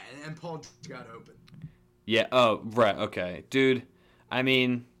 Yeah, and Paul George got open. Yeah. Oh, right. Okay. Dude, I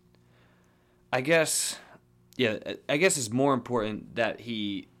mean, I guess it's more important that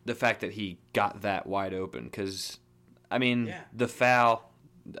the fact that he got that wide open, because, I mean, the foul,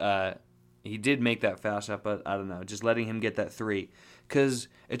 he did make that foul shot, but I don't know, just letting him get that three, because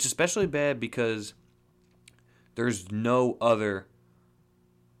it's especially bad because there's no other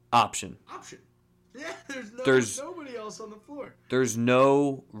option. Yeah, there's nobody else on the floor. There's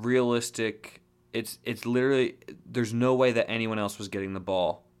no realistic. It's literally, there's no way that anyone else was getting the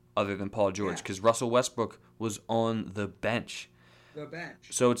ball other than Paul George, because Russell Westbrook was on the bench.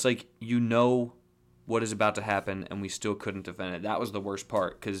 So it's like, what is about to happen, and we still couldn't defend it. That was the worst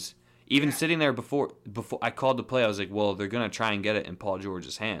part, because even sitting there before I called the play, I was like, well, they're going to try and get it in Paul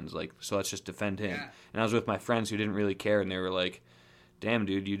George's hands, like, so let's just defend him. Yeah. And I was with my friends who didn't really care, and they were like, damn,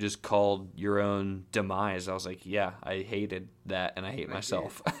 dude, you just called your own demise. I was like, yeah, I hated that, and I hate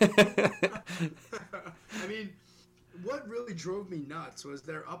myself. I mean, what really drove me nuts was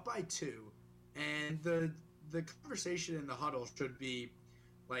they're up by 2, and the conversation in the huddle should be,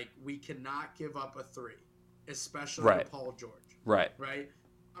 like, we cannot give up a 3, especially to Paul George. Right.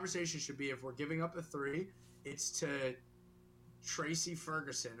 Conversation should be, if we're giving up a 3, it's to Tracy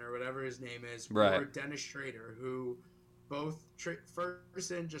Ferguson or whatever his name is, or Dennis Schrader, who both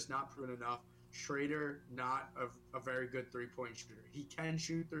Ferguson just not proven enough. Schrader not a very good 3-point shooter. He can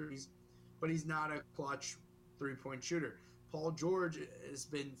shoot threes, but he's not a clutch 3-point shooter. Paul George has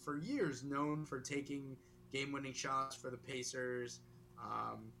been for years known for taking game-winning shots for the Pacers.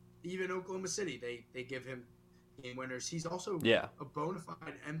 Even Oklahoma City, they give him game winners. He's also a bona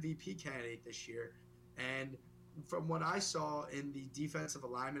fide MVP candidate this year. And from what I saw in the defensive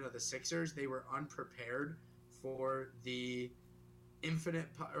alignment of the Sixers, they were unprepared for the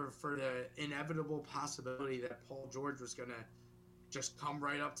inevitable possibility that Paul George was going to just come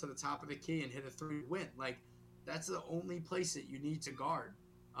right up to the top of the key and hit a 3 win. Like, that's the only place that you need to guard.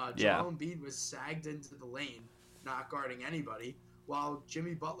 Joel Embiid was sagged into the lane, not guarding anybody, while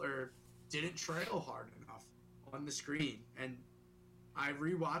Jimmy Butler didn't trail hard enough on the screen. And I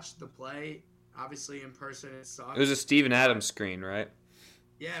rewatched the play. Obviously, in person, it sucked. It was a Steven Adams screen, right?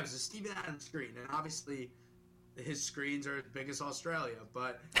 Yeah, it was a Steven Adams screen. And obviously, his screens are as big as Australia.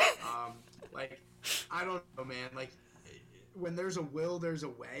 But, I don't know, man. Like, when there's a will, there's a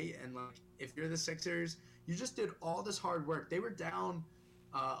way. And, like, if you're the Sixers, you just did all this hard work. They were down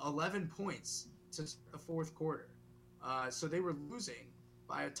 11 points to the fourth quarter. So they were losing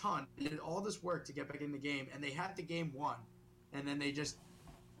by a ton. They did all this work to get back in the game, and they had the game won. And then they just,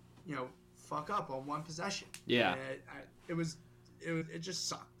 fuck up on one possession. Yeah. It just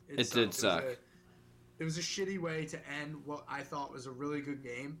sucked. It did suck. It was a shitty way to end what I thought was a really good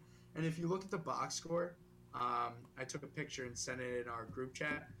game. And if you look at the box score, I took a picture and sent it in our group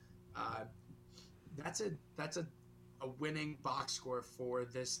chat. That's a winning box score for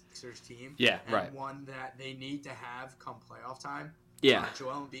this Sixers team. Yeah, and right. One that they need to have come playoff time. Yeah.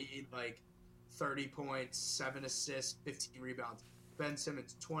 Joel Embiid, 30 points, 7 assists, 15 rebounds. Ben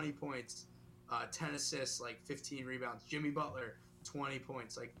Simmons, 20 points, 10 assists, 15 rebounds. Jimmy Butler, 20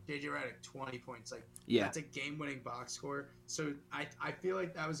 points. JJ Redick, 20 points. That's a game-winning box score. So I feel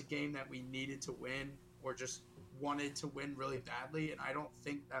like that was a game that we needed to win, or just wanted to win really badly, and I don't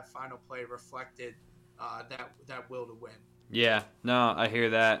think that final play reflected that will to win. Yeah, no, I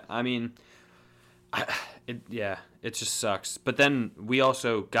hear that. I mean, it just sucks. But then we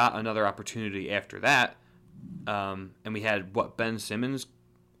also got another opportunity after that, and we had Ben Simmons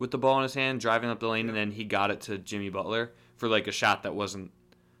with the ball in his hand driving up the lane, and then he got it to Jimmy Butler for a shot that wasn't.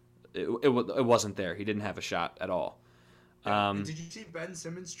 It wasn't there. He didn't have a shot at all. Did you see Ben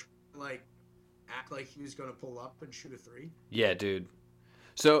Simmons act like he was going to pull up and shoot a 3? Yeah, dude.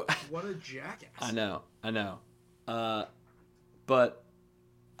 So what a jackass. I know. But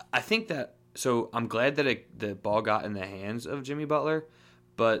I think that, so I'm glad that the ball got in the hands of Jimmy Butler,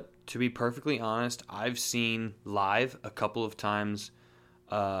 but to be perfectly honest, I've seen live a couple of times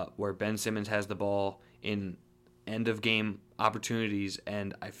where Ben Simmons has the ball in end of game opportunities,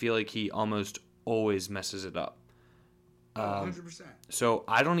 and I feel like he almost always messes it up. 100%. So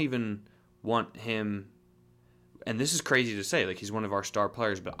I don't even want him, and this is crazy to say, like he's one of our star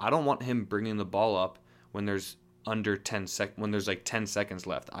players, but I don't want him bringing the ball up when there's when there's like 10 seconds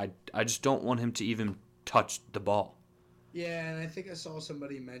left. I just don't want him to even touch the ball. Yeah, and I think I saw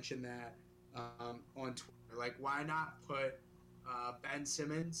somebody mention that on Twitter. Like, why not put Ben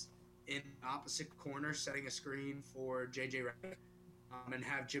Simmons in the opposite corner, setting a screen for JJ Redick, and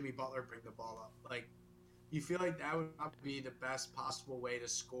have Jimmy Butler bring the ball up? Like, you feel like that would probably be the best possible way to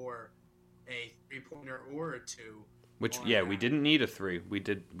score a 3-pointer or a 2. Which, yeah, we didn't need a 3.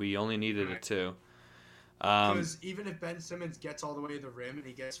 We only needed a 2. Because even if Ben Simmons gets all the way to the rim and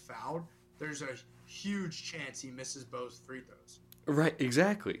he gets fouled, there's a huge chance he misses both free throws. Right,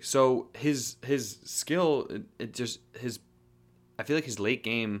 exactly. So his skill, I feel like his late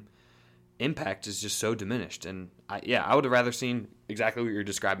game impact is just so diminished. And I would have rather seen exactly what you're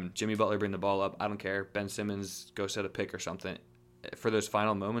describing. Jimmy Butler bring the ball up. I don't care. Ben Simmons go set a pick or something. For those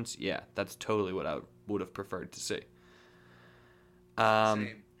final moments, yeah, that's totally what I would have preferred to see.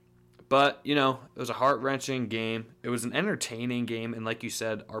 Same. But, you know, it was a heart-wrenching game. It was an entertaining game. And like you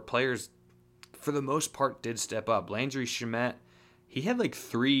said, our players, for the most part, did step up. Landry Shamet, he had like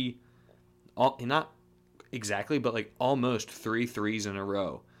 3, not exactly, but like almost 3 threes in a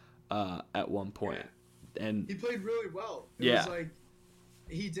row at one point. Yeah. And he played really well. It was like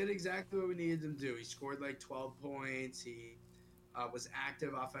he did exactly what we needed him to do. He scored like 12 points. He was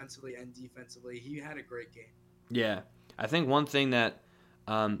active offensively and defensively. He had a great game. Yeah. I think one thing that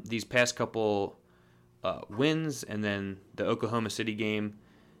these past couple wins and then the Oklahoma City game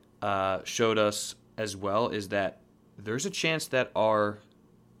showed us as well is that there's a chance that our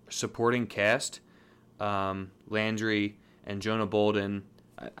supporting cast, Landry and Jonah Bolden,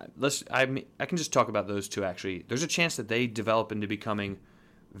 I can just talk about those two actually. There's a chance that they develop into becoming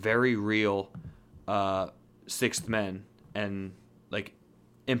very real sixth men and like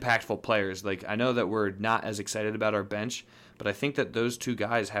impactful players. Like I know that we're not as excited about our bench, but I think that those two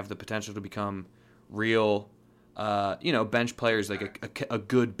guys have the potential to become real, bench players, like a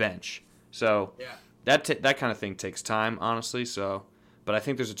good bench. So yeah. That kind of thing takes time, honestly. So, but I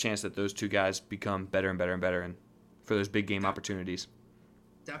think there's a chance that those two guys become better and better and better, and for those big game opportunities.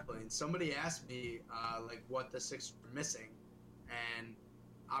 Definitely. And somebody asked me what the Sixers were missing, and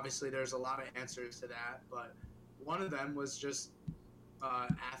obviously there's a lot of answers to that, but one of them was just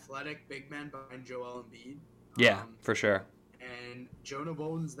athletic big men behind Joel Embiid. Yeah, for sure. And Jonah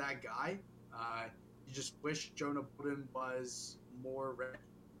Bolden's that guy. You just wish Jonah Bolden was more ready.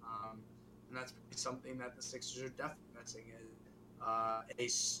 And that's something that the Sixers are definitely missing is a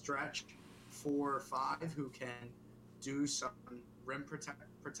stretch 4 or 5 who can do some rim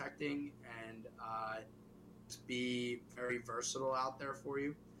protecting and just be very versatile out there for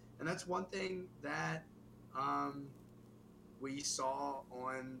you. And that's one thing that we saw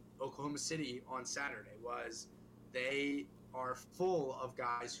on Oklahoma City on Saturday was they are full of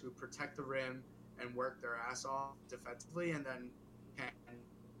guys who protect the rim and work their ass off defensively and then can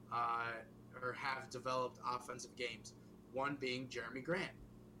or have developed offensive games. One being Jeremy Grant,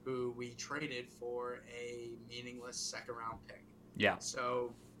 who we traded for a meaningless second-round pick. Yeah.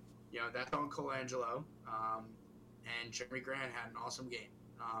 So, that's on Colangelo, and Jeremy Grant had an awesome game.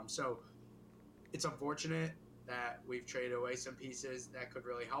 So it's unfortunate that we've traded away some pieces that could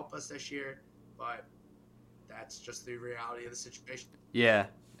really help us this year, but that's just the reality of the situation. Yeah,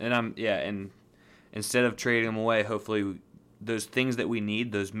 and instead of trading them away, hopefully those things that we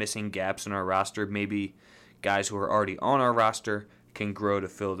need, those missing gaps in our roster, maybe guys who are already on our roster can grow to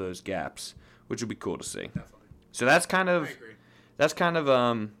fill those gaps, which would be cool to see. Definitely. So that's kind I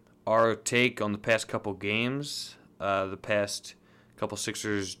agree. Our take on the past couple games, the past couple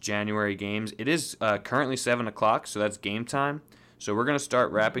Sixers January games. It is currently 7 o'clock, so that's game time. So we're going to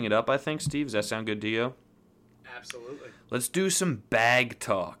start wrapping it up, I think, Steve. Does that sound good to you? Absolutely. Let's do some bag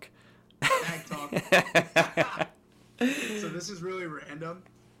talk. Bag talk. So this is really random.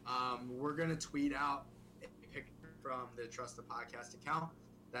 We're going to tweet out a picture from the Trust the Podcast account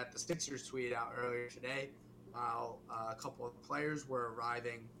that the Sixers tweeted out earlier today while a couple of players were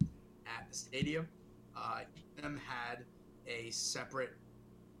arriving at the stadium. Each of them had a separate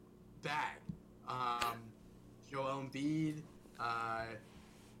bag. Joel Embiid,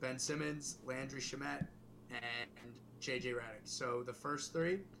 Ben Simmons, Landry Shamet, and JJ Redick. So the first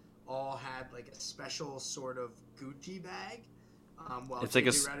 3 all had like a special sort of Gucci bag. While It's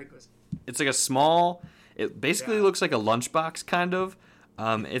JJ like Redick was It's like a small. It basically looks like a lunchbox, kind of.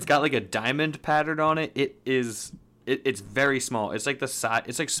 It's got like a diamond pattern on it. It's very small. It's like the size.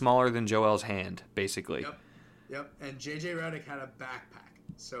 It's like smaller than Joel's hand, basically. Yep. Yep, and JJ Redick had a backpack.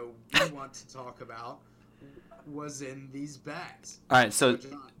 So we want to talk about what was in these bags. All right, so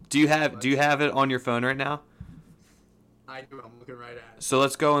do you have it on your phone right now? I do. I'm looking right at it. So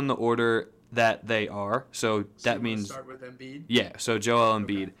let's go in the order that they are. So that means start with Embiid. Yeah, so Joel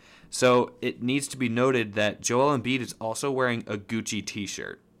Embiid. Okay. So it needs to be noted that Joel Embiid is also wearing a Gucci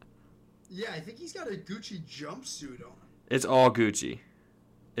t-shirt. Yeah, I think he's got a Gucci jumpsuit on. It's all Gucci.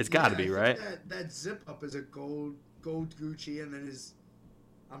 It's got to be, right? That zip up is a gold Gucci, and then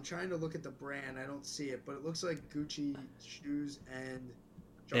I'm trying to look at the brand. I don't see it, but it looks like Gucci shoes and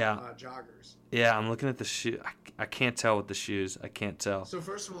joggers. Yeah, I'm looking at the shoe. I can't tell with the shoes. I can't tell. So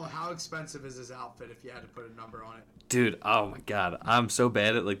first of all, how expensive is this outfit if you had to put a number on it? Dude, oh my god, I'm so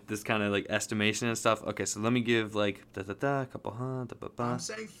bad at like this kind of like estimation and stuff. Okay, so let me give like a couple I'm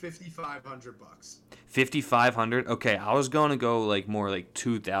saying $5,500. $5,500. Okay, I was going to go like more like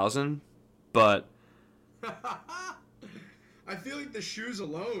 2,000, but I feel like the shoes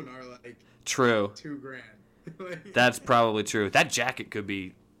alone are like true. $2,000. That's probably true. That jacket could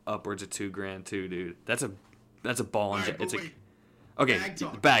be upwards of $2,000 too, dude. That's a ball and it's wait. Okay,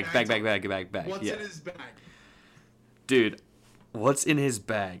 bag. What's yeah. in his bag? Dude, what's in his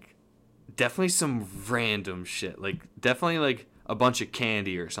bag? Definitely some random shit. Like definitely like a bunch of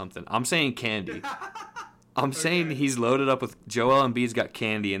candy or something. I'm saying candy. I'm saying he's loaded up with Joel Embiid's got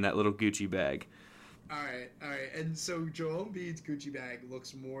candy in that little Gucci bag. All right. And so Joel Embiid's Gucci bag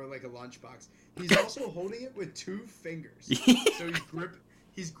looks more like a lunchbox. He's also holding it with 2 fingers. So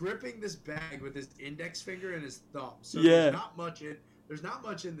he's gripping this bag with his index finger and his thumb. So there's not much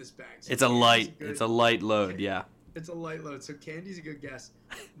in this bag. So it's a light load, yeah. It's a light load, so candy's a good guess.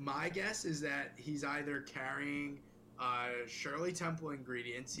 My guess is that he's either carrying Shirley Temple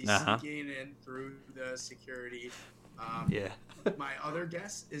ingredients. He's sneaking in through the security. My other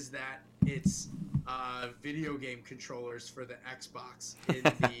guess is that it's video game controllers for the Xbox in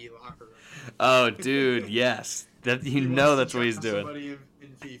the locker room. Oh, dude, yes. That's what he's doing. Somebody in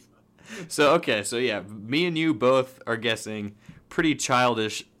FIFA. So yeah, me and you both are guessing pretty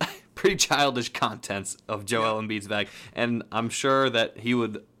childish contents of Joel Embiid's bag, and I'm sure that he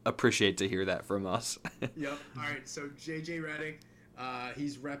would appreciate to hear that from us. Yep. All right. So JJ Redick,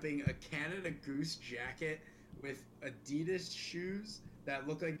 he's repping a Canada Goose jacket with Adidas shoes that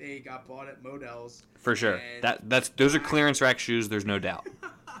look like they got bought at Modell's. For sure. Those are clearance rack shoes. There's no doubt.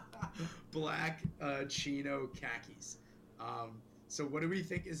 Black chino khakis. So what do we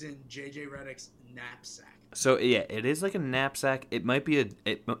think is in JJ Redick's knapsack? So yeah, it is like a knapsack. It might be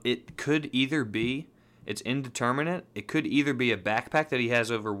it could either be, it's indeterminate. It could either be a backpack that he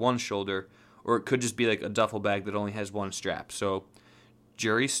has over one shoulder, or it could just be like a duffel bag that only has one strap. So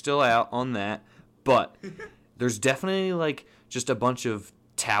jury's still out on that, but there's definitely like just a bunch of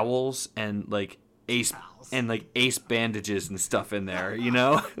towels and like ace bandages and stuff in there, you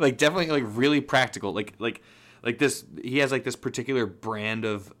know? Like definitely like really practical. Like this, he has like this particular brand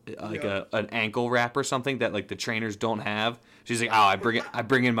of an ankle wrap or something that like the trainers don't have. She's like, oh, I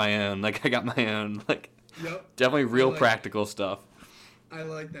bring in my own. Like I got my own. Like, definitely real practical stuff. I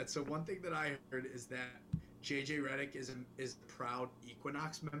like that. So one thing that I heard is that JJ Redick is a proud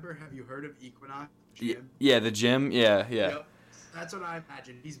Equinox member. Have you heard of Equinox Gym? Yeah, the gym. Yeah. Yep. That's what I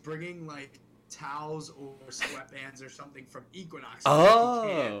imagine. He's bringing like towels or sweatbands or something from Equinox.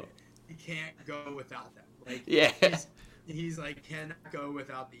 Oh. He can't go without them. Like, yeah. He's like, cannot go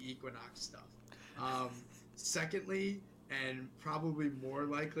without the Equinox stuff. Secondly, and probably more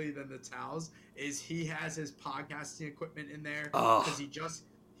likely than the towels, is he has his podcasting equipment in there because he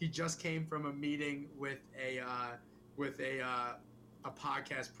just came from a meeting with a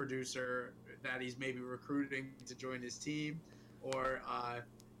podcast producer that he's maybe recruiting to join his team, or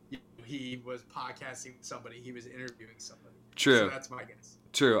he was podcasting with somebody, he was interviewing somebody. True. So that's my guess.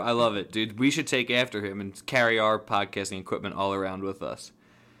 True. I love it, dude. We should take after him and carry our podcasting equipment all around with us.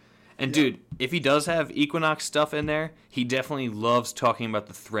 And, dude, if he does have Equinox stuff in there, he definitely loves talking about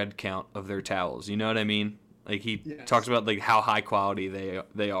the thread count of their towels. You know what I mean? Like, he talks about, like, how high quality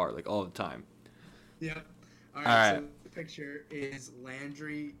they are, like, all the time. Yep. All right. So the picture is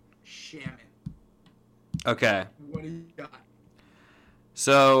Landry Shaman. Okay. What do you got?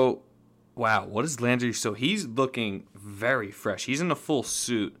 So, wow, what is Landry? So he's looking very fresh. He's in a full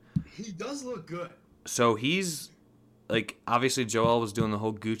suit. He does look good. So he's, like, obviously Joel was doing the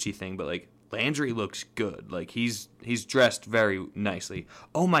whole Gucci thing, but, like, Landry looks good. Like, he's dressed very nicely.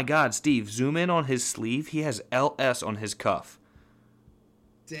 Oh, my God, Steve, zoom in on his sleeve. He has LS on his cuff.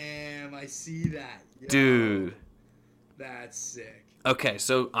 Damn, I see that. Yo, dude. That's sick. Okay,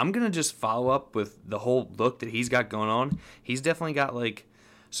 so I'm going to just follow up with the whole look that he's got going on. He's definitely got, like,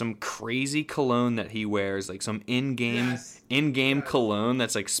 some crazy cologne that he wears, like some in-game Yes. cologne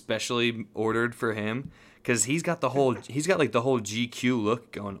that's like specially ordered for him. Because he's got like the whole GQ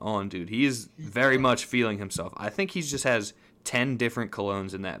look going on, dude. He is very much feeling himself. I think he just has 10 different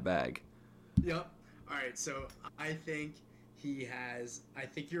colognes in that bag. Yep. All right. So I think I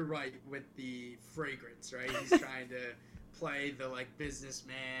think you're right with the fragrance, right? He's trying to play the like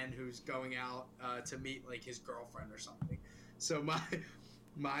businessman who's going out to meet like his girlfriend or something. So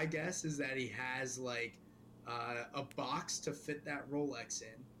my guess is that he has like a box to fit that Rolex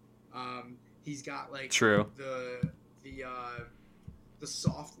in. He's got like True. the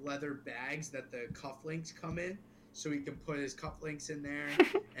soft leather bags that the cufflinks come in, so he can put his cufflinks in there,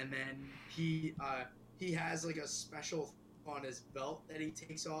 and then he has like a special on his belt that he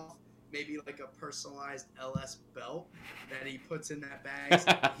takes off, maybe like a personalized LS belt that he puts in that bag.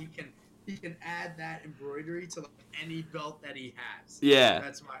 So he can add that embroidery to like any belt that he has. Yeah.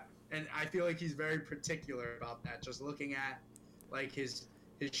 That's why, and I feel like he's very particular about that. Just looking at like his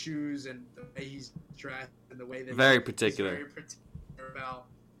shoes and the way he's dressed and the way that Very he's particular. very particular about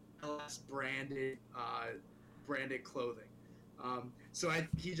LS branded clothing. So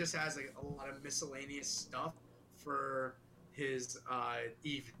he just has like a lot of miscellaneous stuff for his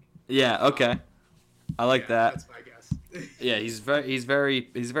evening. Yeah, okay. I like that. That's my guess. Yeah, he's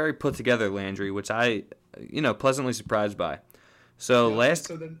very put together, Landry, which I pleasantly surprised by. So the next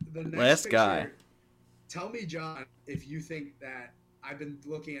last picture, guy. Tell me, John, if you think that I've been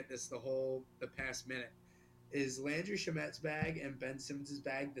looking at this the past minute. Is Landry Shamet's bag and Ben Simmons'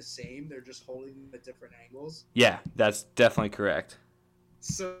 bag the same? They're just holding them at different angles. Yeah, that's definitely correct.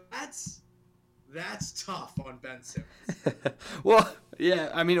 So that's tough on Ben Simmons. Well,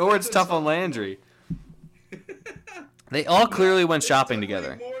 yeah, I mean, or it's tough on Landry. They all clearly went shopping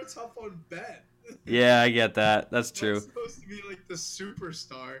together. More tough on Ben. Yeah, I get that. That's true. He's supposed to be like the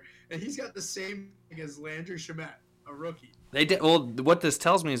superstar, and he's got the same bag as Landry Shamet, a rookie. They did. Well, what this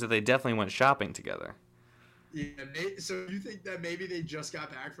tells me is that they definitely went shopping together. Yeah. So you think that maybe they just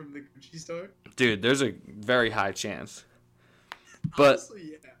got back from the Gucci store? Dude, there's a very high chance. But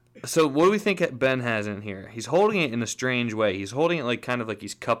Honestly, yeah. so what do we think Ben has in here? He's holding it in a strange way. He's holding it like kind of like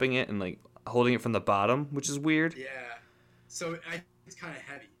he's cupping it and like holding it from the bottom, which is weird. Yeah. So I think it's kind of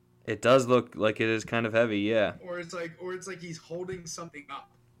heavy. It does look like it is kind of heavy, yeah. Or it's like he's holding something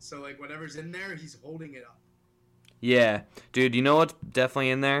up. So like whatever's in there, he's holding it up. Yeah. Dude, you know what's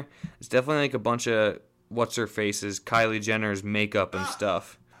definitely in there? It's definitely like a bunch of what's her faces, Kylie Jenner's makeup and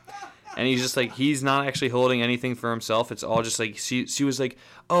stuff. And he's just like, he's not actually holding anything for himself. It's all just like, she was like,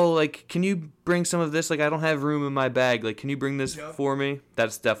 oh, like, can you bring some of this? Like, I don't have room in my bag. Like, can you bring this for me?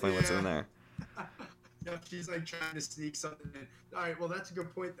 That's definitely what's in there. Yep, she's like trying to sneak something in. All right, well, that's a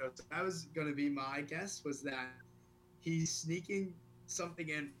good point, though. So that was going to be my guess, was that he's sneaking something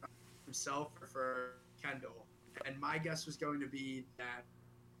in for himself or for Kendall. And my guess was going to be that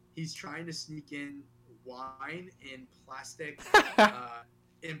he's trying to sneak in wine in plastic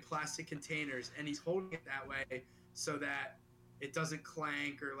containers, and he's holding it that way so that it doesn't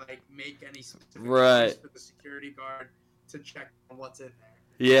clank or like make any specific noise for the security guard to check on what's in there.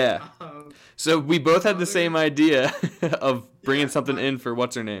 Yeah. So we both had the same idea of bringing something in for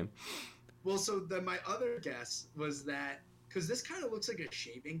what's her name. Well, so then my other guess was that, because this kind of looks like a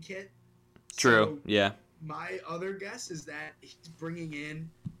shaving kit. True. So yeah. My other guess is that he's bringing in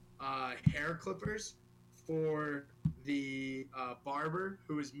hair clippers for the barber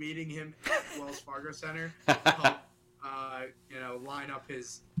who is meeting him at Wells Fargo Center to help, line up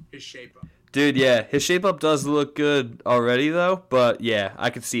his shape up. Dude, yeah, his shape up does look good already though, but yeah, I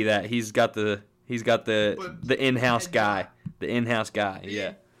could see that. He's got the in-house guy. The in-house guy,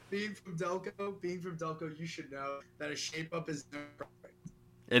 yeah. Being from Delco, you should know that a shape up is never perfect.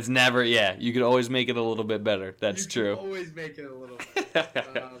 It's never, yeah. You could always make it a little bit better. That's true. You can always make it a little bit.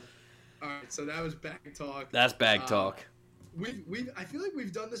 All right, so that was bag talk. That's bag talk. I feel like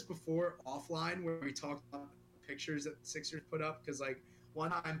we've done this before offline where we talked about pictures that the Sixers put up, because like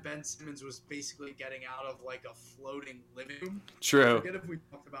one time Ben Simmons was basically getting out of like a floating living room. True. I forget if we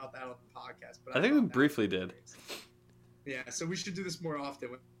talked about that on the podcast, but I think we briefly did. Yeah, so we should do this more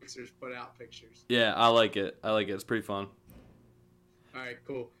often when Sixers put out pictures. Yeah, I like it. It's pretty fun. All right,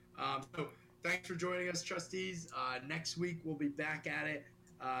 cool. So thanks for joining us, trustees. Next week we'll be back at it,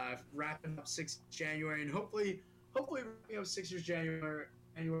 wrapping up 6th January, and hopefully wrapping up Sixers January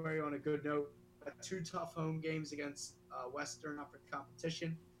on a good note. 2 tough home games against Western upper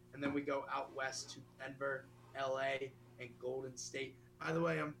competition, and then we go out west to Denver, LA, and Golden State. By the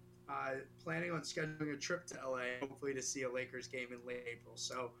way, I'm planning on scheduling a trip to LA, hopefully to see a Lakers game in late April.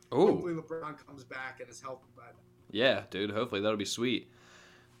 So hopefully LeBron comes back and is healthy by then. Yeah, dude. Hopefully that'll be sweet.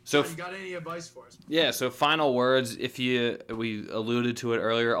 So you got any advice for us? yeah, so final words. We alluded to it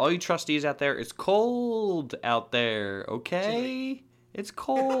earlier. All you trustees out there, it's cold out there. Okay, it's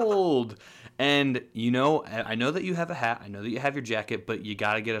cold. And I know that you have a hat. I know that you have your jacket, but you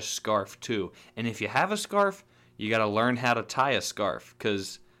got to get a scarf too. And if you have a scarf, you got to learn how to tie a scarf.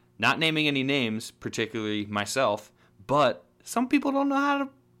 Because not naming any names, particularly myself, but some people don't know how to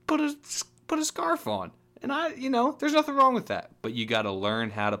put a scarf on. And there's nothing wrong with that. But you got to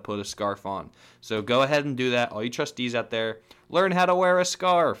learn how to put a scarf on. So go ahead and do that. All you trustees out there, learn how to wear a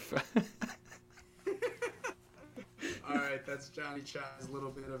scarf. All right, that's Johnny Chai's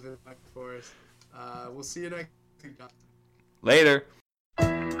little bit of advice for us. We'll see you next week. Later.